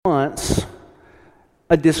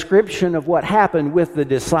a description of what happened with the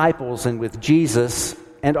disciples and with Jesus,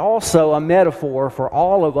 and also a metaphor for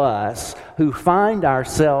all of us who find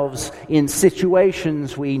ourselves in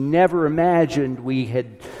situations we never imagined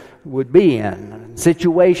would be in,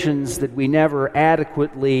 situations that we never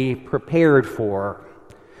adequately prepared for.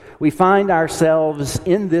 We find ourselves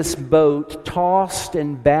in this boat, tossed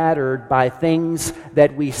and battered by things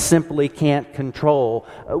that we simply can't control.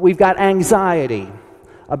 We've got anxiety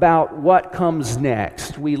about what comes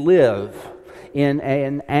next. We live in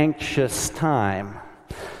an anxious time.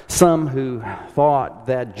 Some who thought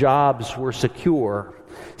that jobs were secure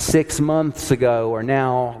 6 months ago are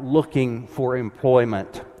now looking for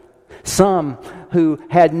employment. Some who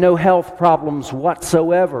had no health problems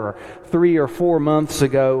whatsoever 3 or 4 months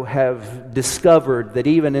ago have discovered that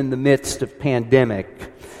even in the midst of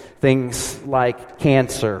pandemic, things like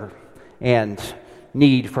cancer and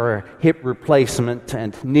need for hip replacement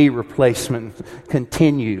and knee replacement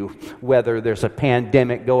continue, whether there's a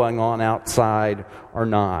pandemic going on outside or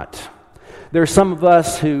not. There are some of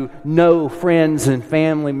us who know friends and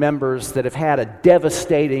family members that have had a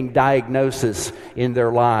devastating diagnosis in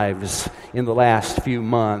their lives in the last few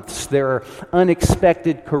months. There are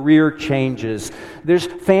unexpected career changes. There's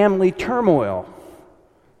family turmoil.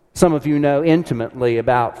 Some of you know intimately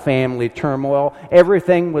about family turmoil.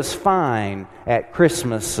 Everything was fine at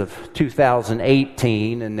Christmas of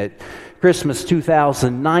 2018, and at Christmas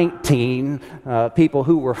 2019, people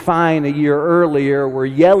who were fine a year earlier were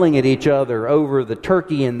yelling at each other over the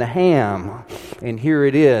turkey and the ham. And here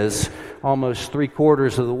it is, almost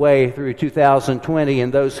 3/4 of the way through 2020,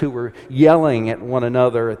 and those who were yelling at one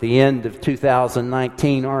another at the end of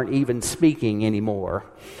 2019 aren't even speaking anymore.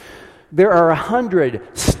 There are 100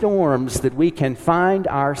 storms that we can find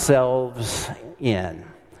ourselves in.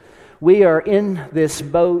 We are in this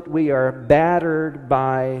boat. We are battered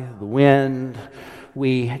by the wind.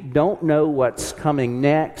 We don't know what's coming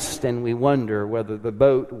next, and we wonder whether the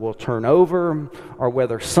boat will turn over or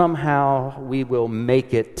whether somehow we will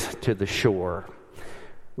make it to the shore.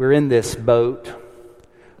 We're in this boat.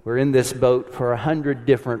 We're in this boat for 100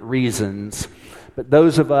 different reasons. But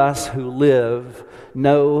those of us who live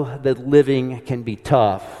know that living can be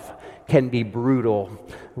tough, can be brutal.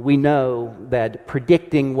 We know that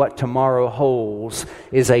predicting what tomorrow holds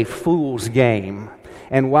is a fool's game.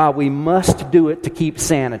 And while we must do it to keep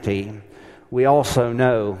sanity, we also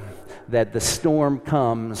know that the storm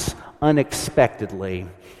comes unexpectedly.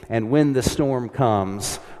 And when the storm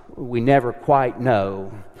comes, we never quite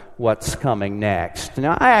know what's coming next.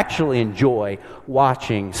 Now, I actually enjoy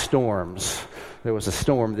watching storms. There was a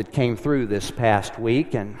storm that came through this past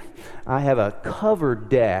week, and I have a covered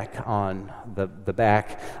deck on the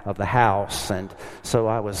back of the house, and so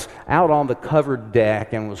I was out on the covered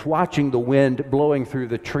deck and was watching the wind blowing through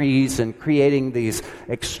the trees and creating these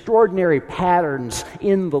extraordinary patterns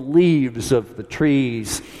in the leaves of the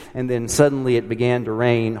trees, and then suddenly it began to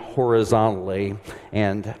rain horizontally,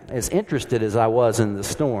 and as interested as I was in the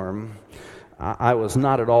storm, I was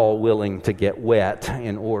not at all willing to get wet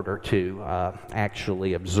in order to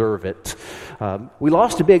actually observe it. We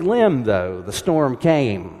lost a big limb, though. The storm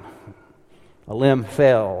came. A limb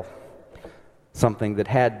fell, something that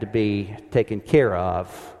had to be taken care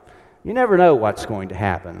of. You never know what's going to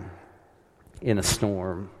happen in a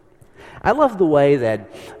storm. I love the way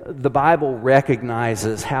that the Bible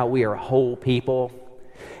recognizes how we are whole people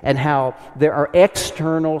and how there are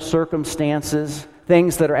external circumstances,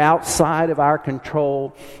 things that are outside of our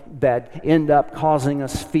control that end up causing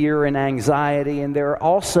us fear and anxiety. And there are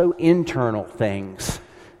also internal things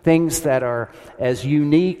that are as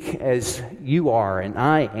unique as you are and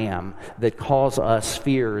I am that cause us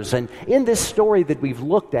fears. And in this story that we've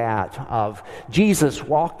looked at of Jesus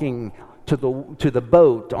walking to the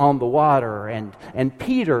boat on the water and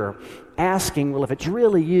Peter asking, well, if it's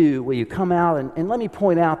really you, will you come out? And let me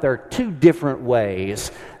point out there are two different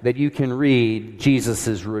ways that you can read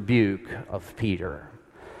Jesus' rebuke of Peter.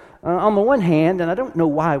 On the one hand, and I don't know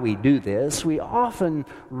why we do this, we often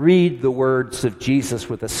read the words of Jesus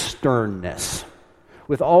with a sternness,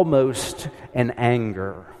 with almost an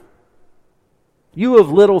anger. You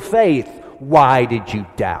of little faith, why did you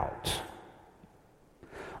doubt?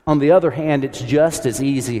 On the other hand, it's just as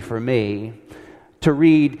easy for me to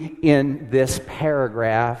read in this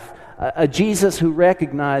paragraph a Jesus who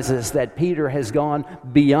recognizes that Peter has gone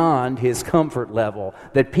beyond his comfort level,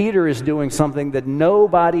 that Peter is doing something that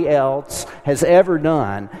nobody else has ever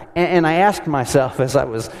done. And I asked myself as I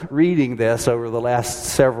was reading this over the last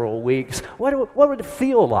several weeks, what would it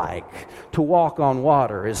feel like to walk on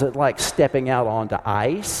water? Is it like stepping out onto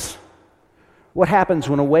ice? What happens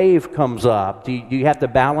when a wave comes up? Do you have to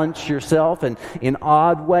balance yourself in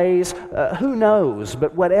odd ways? Who knows?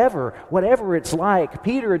 But whatever it's like,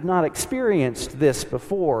 Peter had not experienced this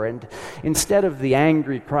before. And instead of the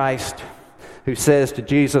angry Christ who says to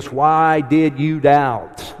Jesus, "Why did you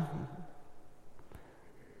doubt?"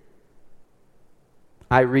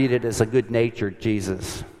 I read it as a good-natured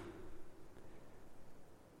Jesus.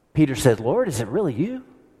 Peter said, "Lord, is it really you?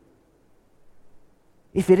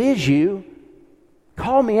 If it is you,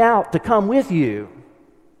 call me out to come with you."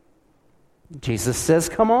 Jesus says,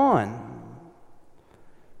 "Come on."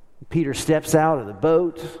 Peter steps out of the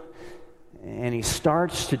boat and he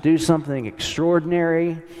starts to do something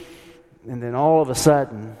extraordinary. And then all of a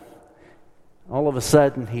sudden,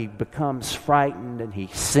 he becomes frightened and he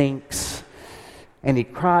sinks and he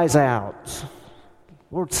cries out,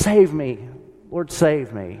 "Lord, save me! Lord,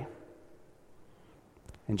 save me!"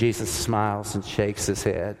 And Jesus smiles and shakes his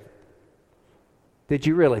head. "Did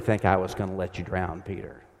you really think I was going to let you drown,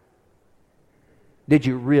 Peter? Did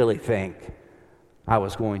you really think I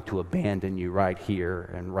was going to abandon you right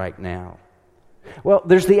here and right now?" Well,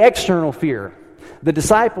 there's the external fear. The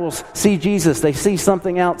disciples see Jesus, they see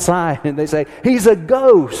something outside, and they say, "He's a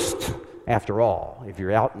ghost." After all, if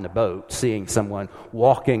you're out in a boat, seeing someone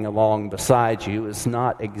walking along beside you is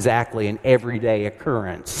not exactly an everyday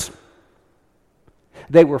occurrence.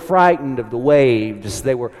 They were frightened of the waves.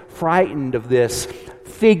 They were frightened of this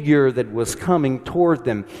figure that was coming toward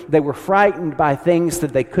them. They were frightened by things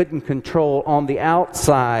that they couldn't control on the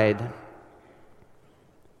outside.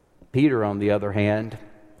 Peter, on the other hand,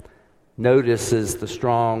 notices the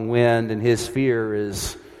strong wind, and his fear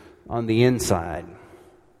is on the inside.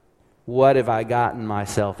 What have I gotten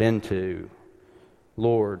myself into?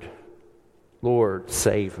 Lord, Lord,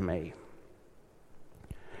 save me.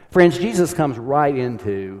 Friends, Jesus comes right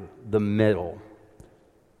into the middle,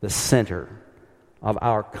 the center of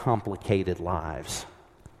our complicated lives.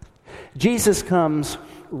 Jesus comes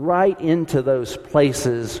right into those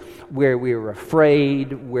places where we are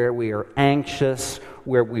afraid, where we are anxious,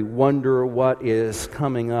 where we wonder what is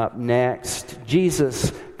coming up next.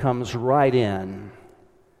 Jesus comes right in.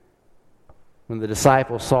 When the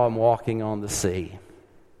disciples saw him walking on the sea,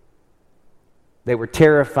 they were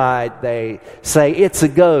terrified. They say, "It's a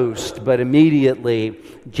ghost," but immediately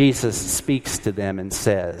Jesus speaks to them and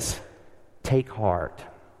says, "Take heart."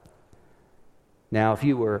 Now, if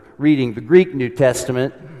you were reading the Greek New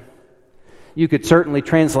Testament, you could certainly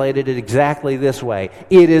translate it exactly this way: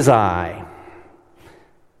 "It is I."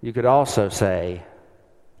 You could also say,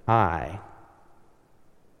 I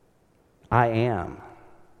am.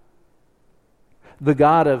 The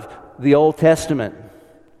God of the Old Testament.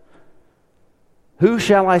 "Who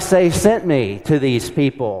shall I say sent me to these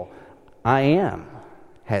people?" I am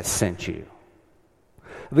has sent you.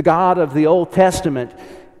 The God of the Old Testament,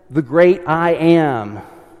 the great I am,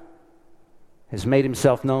 has made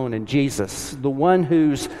himself known in Jesus, the one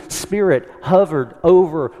whose Spirit hovered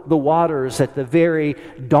over the waters at the very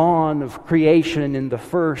dawn of creation in the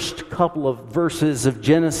first couple of verses of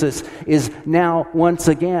Genesis, is now once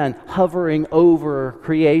again hovering over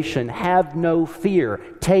creation. Have no fear.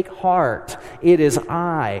 Take heart. It is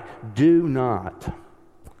I. Do not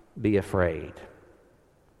be afraid.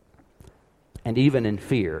 And even in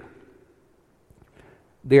fear,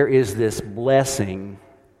 there is this blessing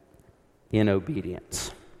in obedience.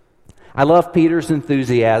 I love Peter's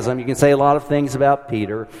enthusiasm. You can say a lot of things about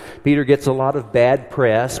Peter. Peter gets a lot of bad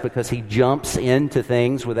press because he jumps into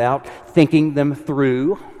things without thinking them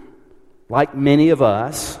through, like many of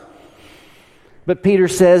us. But Peter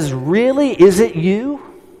says, "Really? Is it you?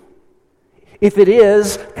 If it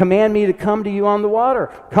is, command me to come to you on the water."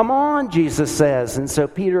 "Come on," Jesus says. And so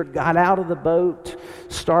Peter got out of the boat,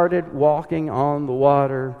 started walking on the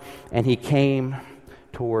water, and he came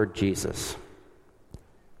toward Jesus.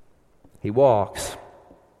 He walks,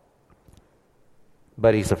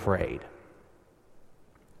 but he's afraid.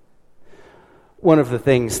 One of the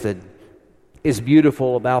things that is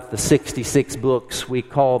beautiful about the 66 books we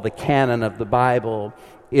call the canon of the Bible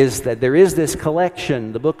is that there is this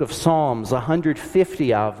collection, the book of Psalms,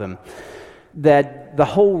 150 of them, that the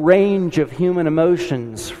whole range of human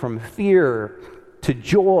emotions, from fear to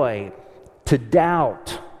joy to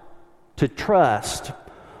doubt to trust,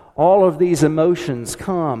 all of these emotions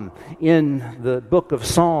come in the book of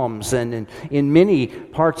Psalms, and in many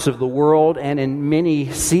parts of the world and in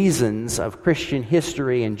many seasons of Christian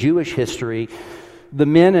history and Jewish history, the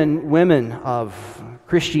men and women of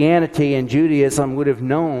Christianity and Judaism would have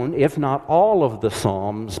known, if not all of the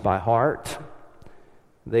Psalms by heart,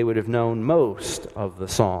 they would have known most of the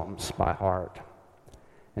Psalms by heart.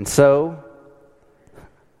 And so,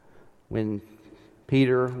 when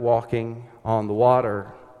Peter, walking on the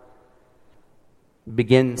water,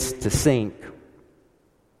 begins to sink.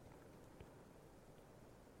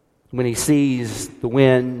 When he sees the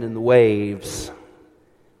wind and the waves,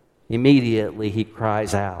 immediately he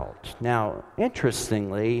cries out. Now,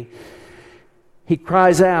 interestingly, he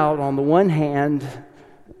cries out on the one hand,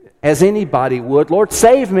 as anybody would, "Lord,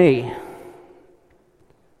 save me!"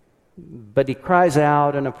 But he cries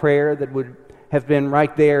out in a prayer that would have been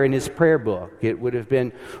right there in his prayer book. It would have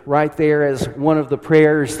been right there as one of the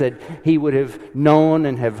prayers that he would have known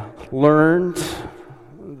and have learned.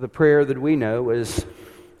 The prayer that we know is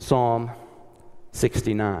Psalm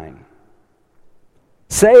 69.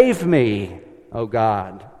 "Save me, O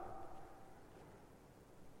God,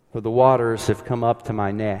 for the waters have come up to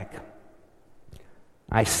my neck.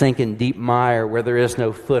 I sink in deep mire where there is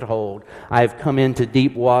no foothold. I have come into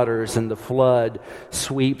deep waters, and the flood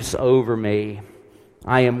sweeps over me.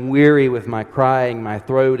 I am weary with my crying. My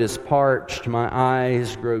throat is parched. My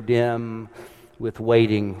eyes grow dim with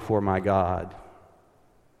waiting for my God."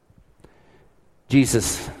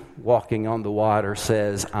 Jesus, walking on the water,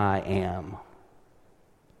 says, "I am.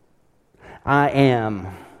 I am."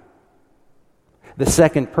 The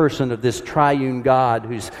second person of this triune God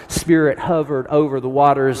whose Spirit hovered over the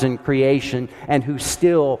waters in creation and who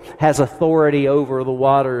still has authority over the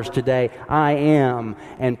waters today. I am.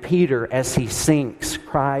 And Peter, as he sinks,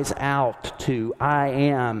 cries out to "I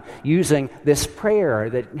am," using this prayer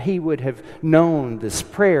that he would have known, this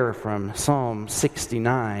prayer from Psalm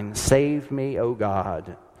 69. "Save me, O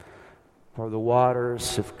God, for the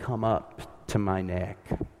waters have come up to my neck.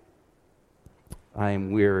 I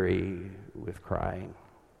am weary with crying.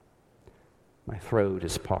 My throat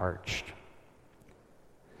is parched."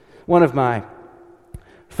 One of my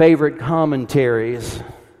favorite commentaries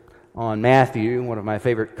on Matthew, one of my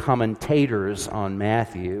favorite commentators on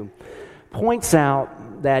Matthew, points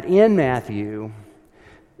out that in Matthew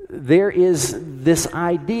there is this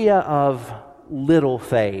idea of little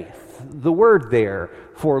faith. The word there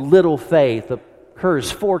for little faith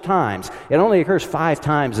occurs 4 times. It only occurs 5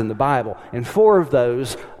 times in the Bible, and 4 of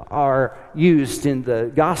those are used in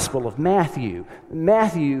the Gospel of Matthew.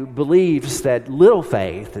 Matthew believes that little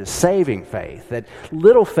faith is saving faith, that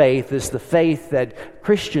little faith is the faith that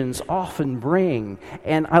Christians often bring.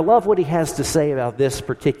 And I love what he has to say about this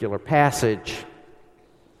particular passage.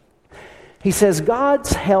 He says,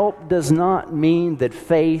 "God's help does not mean that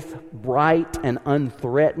faith, bright and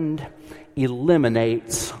unthreatened,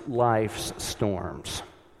 eliminates life's storms."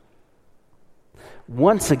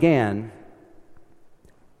 Once again,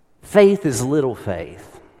 faith is little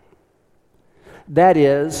faith. That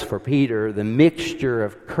is, for Peter, the mixture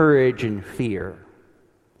of courage and fear,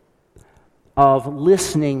 of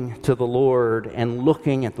listening to the Lord and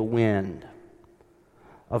looking at the wind,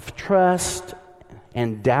 of trust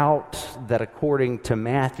and doubt that, according to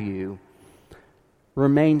Matthew,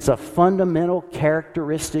 remains a fundamental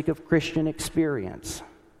characteristic of Christian experience,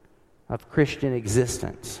 of Christian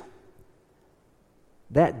existence.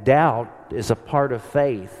 That doubt is a part of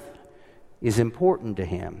faith, is important to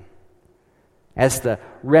him. As the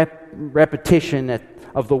repetition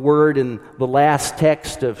of the word in the last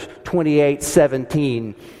text of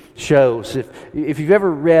 28:17 shows, if you've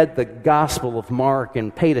ever read the Gospel of Mark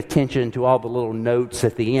and paid attention to all the little notes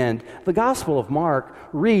at the end, the Gospel of Mark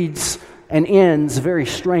reads and ends very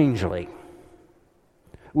strangely,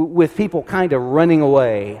 with people kind of running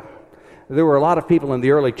away. There were a lot of people in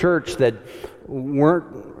the early church that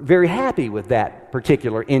weren't very happy with that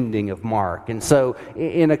particular ending of Mark. And so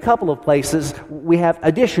in a couple of places, we have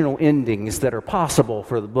additional endings that are possible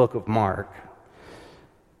for the book of Mark.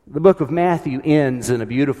 The book of Matthew ends in a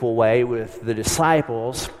beautiful way with the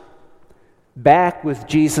disciples back with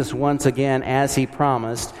Jesus once again as he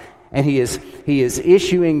promised. And he is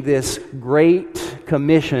issuing this great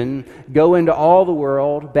commission: go into all the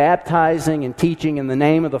world, baptizing and teaching in the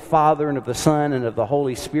name of the Father and of the Son and of the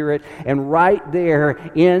Holy Spirit. And right there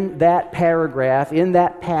in that paragraph, in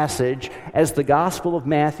that passage, as the Gospel of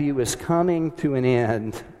Matthew is coming to an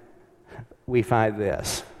end, we find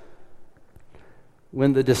this: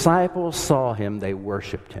 when the disciples saw him, they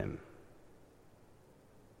worshiped him,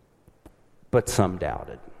 but some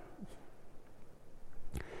doubted.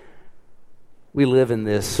 We live in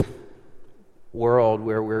this world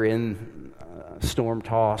where we're in a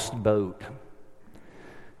storm-tossed boat.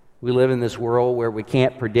 We live in this world where we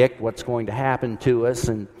can't predict what's going to happen to us,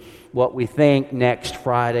 and what we think next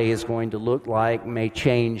Friday is going to look like may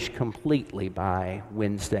change completely by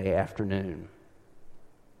Wednesday afternoon.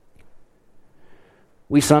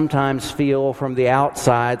 We sometimes feel from the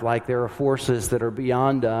outside like there are forces that are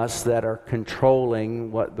beyond us that are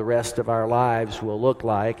controlling what the rest of our lives will look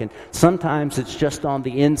like. And sometimes it's just on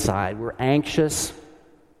the inside. We're anxious.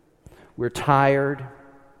 We're tired.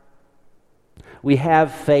 We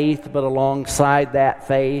have faith, but alongside that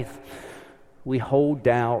faith, we hold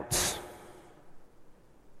doubts.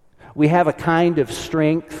 We have a kind of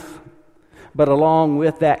strength, but along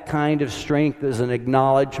with that kind of strength is an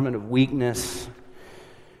acknowledgement of weakness.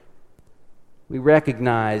 We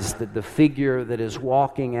recognize that the figure that is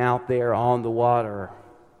walking out there on the water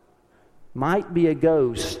might be a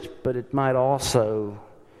ghost, but it might also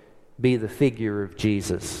be the figure of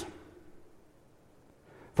Jesus.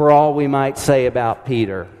 For all we might say about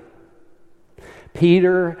Peter,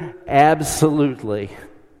 Peter absolutely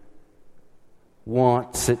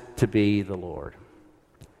wants it to be the Lord.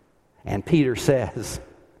 And Peter says,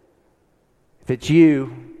 if it's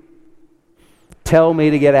you, tell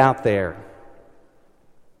me to get out there.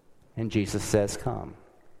 And Jesus says, come.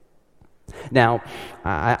 Now,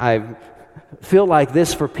 I feel like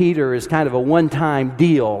this for Peter is kind of a one-time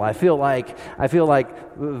deal. I feel like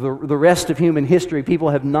the rest of human history, people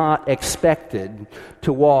have not expected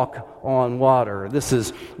to walk on water. This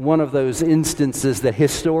is one of those instances that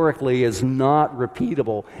historically is not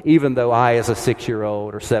repeatable, even though I, as a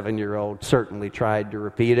 6-year-old or 7-year-old, certainly tried to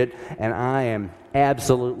repeat it, and I am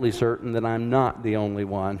absolutely certain that I'm not the only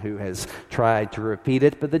one who has tried to repeat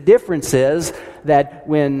it. But the difference is that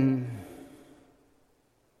when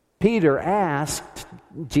Peter asked,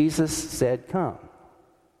 Jesus said, come.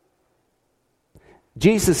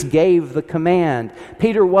 Jesus gave the command.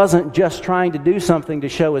 Peter wasn't just trying to do something to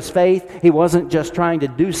show his faith. He wasn't just trying to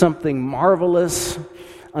do something marvelous,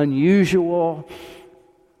 unusual.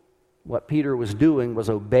 What Peter was doing was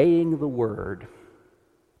obeying the word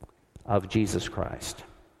of Jesus Christ.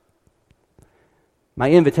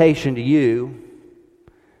 My invitation to you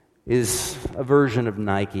is a version of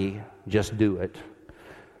Nike, just do it.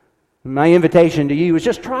 My invitation to you is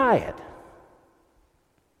just try it.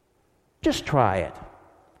 Just try it.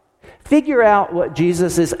 Figure out what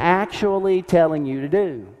Jesus is actually telling you to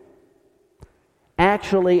do,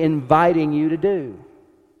 actually inviting you to do.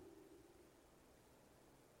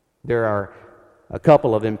 There are a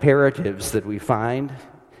couple of imperatives that we find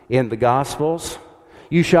in the Gospels.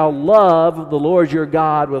 You shall love the Lord your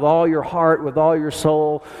God with all your heart, with all your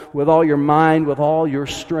soul, with all your mind, with all your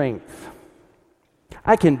strength.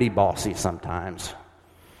 I can be bossy sometimes.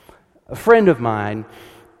 A friend of mine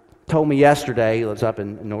told me yesterday, he lives up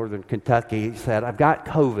in northern Kentucky, he said, I've got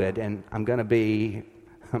COVID and I'm going to be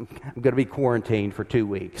quarantined for 2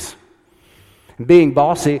 weeks. And being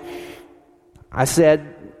bossy, I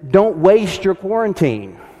said, don't waste your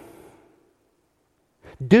quarantine.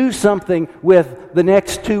 Do something with the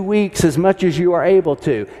next 2 weeks as much as you are able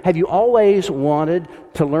to. Have you always wanted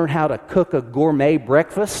to learn how to cook a gourmet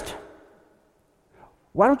breakfast?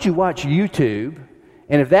 Why don't you watch YouTube?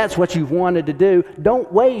 And if that's what you've wanted to do,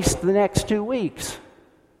 don't waste the next 2 weeks.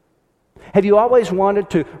 Have you always wanted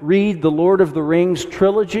to read the Lord of the Rings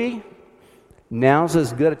trilogy? Now's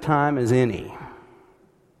as good a time as any.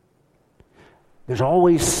 There's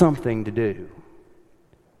always something to do.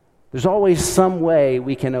 There's always some way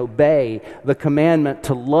we can obey the commandment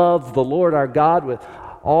to love the Lord our God with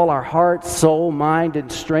all our heart, soul, mind,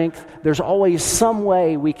 and strength. There's always some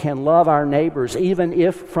way we can love our neighbors, even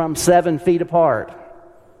if from 7 feet apart.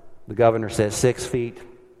 The governor says 6 feet.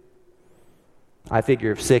 I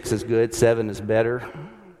figure if 6 is good, 7 is better.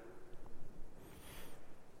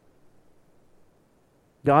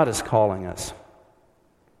 God is calling us.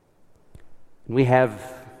 We have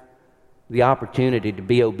the opportunity to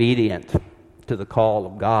be obedient to the call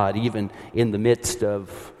of God, even in the midst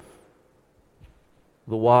of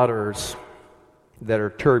the waters that are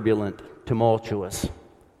turbulent, tumultuous.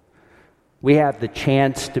 We have the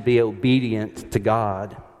chance to be obedient to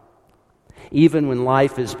God, even when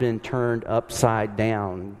life has been turned upside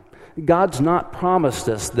down. God's not promised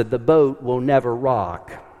us that the boat will never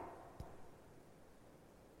rock.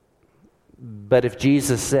 But if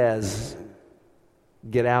Jesus says,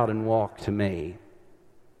 get out and walk to me,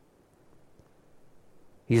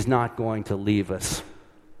 He's not going to leave us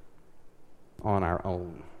on our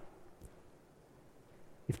own.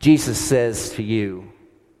 If Jesus says to you,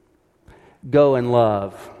 go and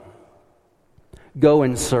love, go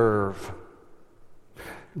and serve,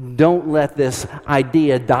 don't let this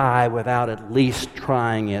idea die without at least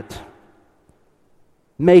trying it.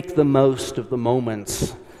 Make the most of the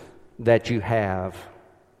moments that you have.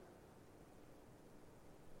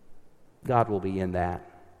 God will be in that.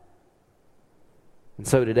 And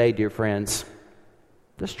so today, dear friends,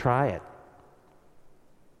 just try it.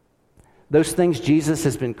 those things Jesus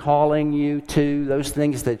has been calling you to, those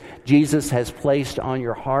things that Jesus has placed on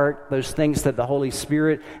your heart, those things that the Holy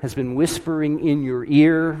Spirit has been whispering in your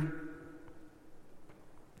ear,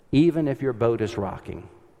 even if your boat is rocking.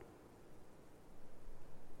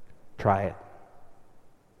 Try it.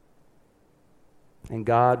 And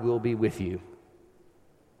God will be with you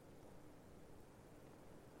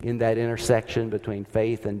in that intersection between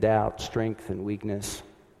faith and doubt, strength and weakness,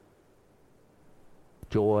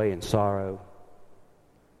 joy and sorrow,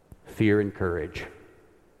 fear and courage.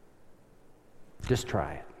 Just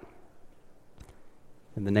try it.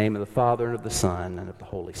 In the name of the Father, and of the Son, and of the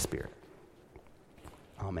Holy Spirit.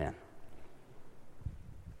 Amen.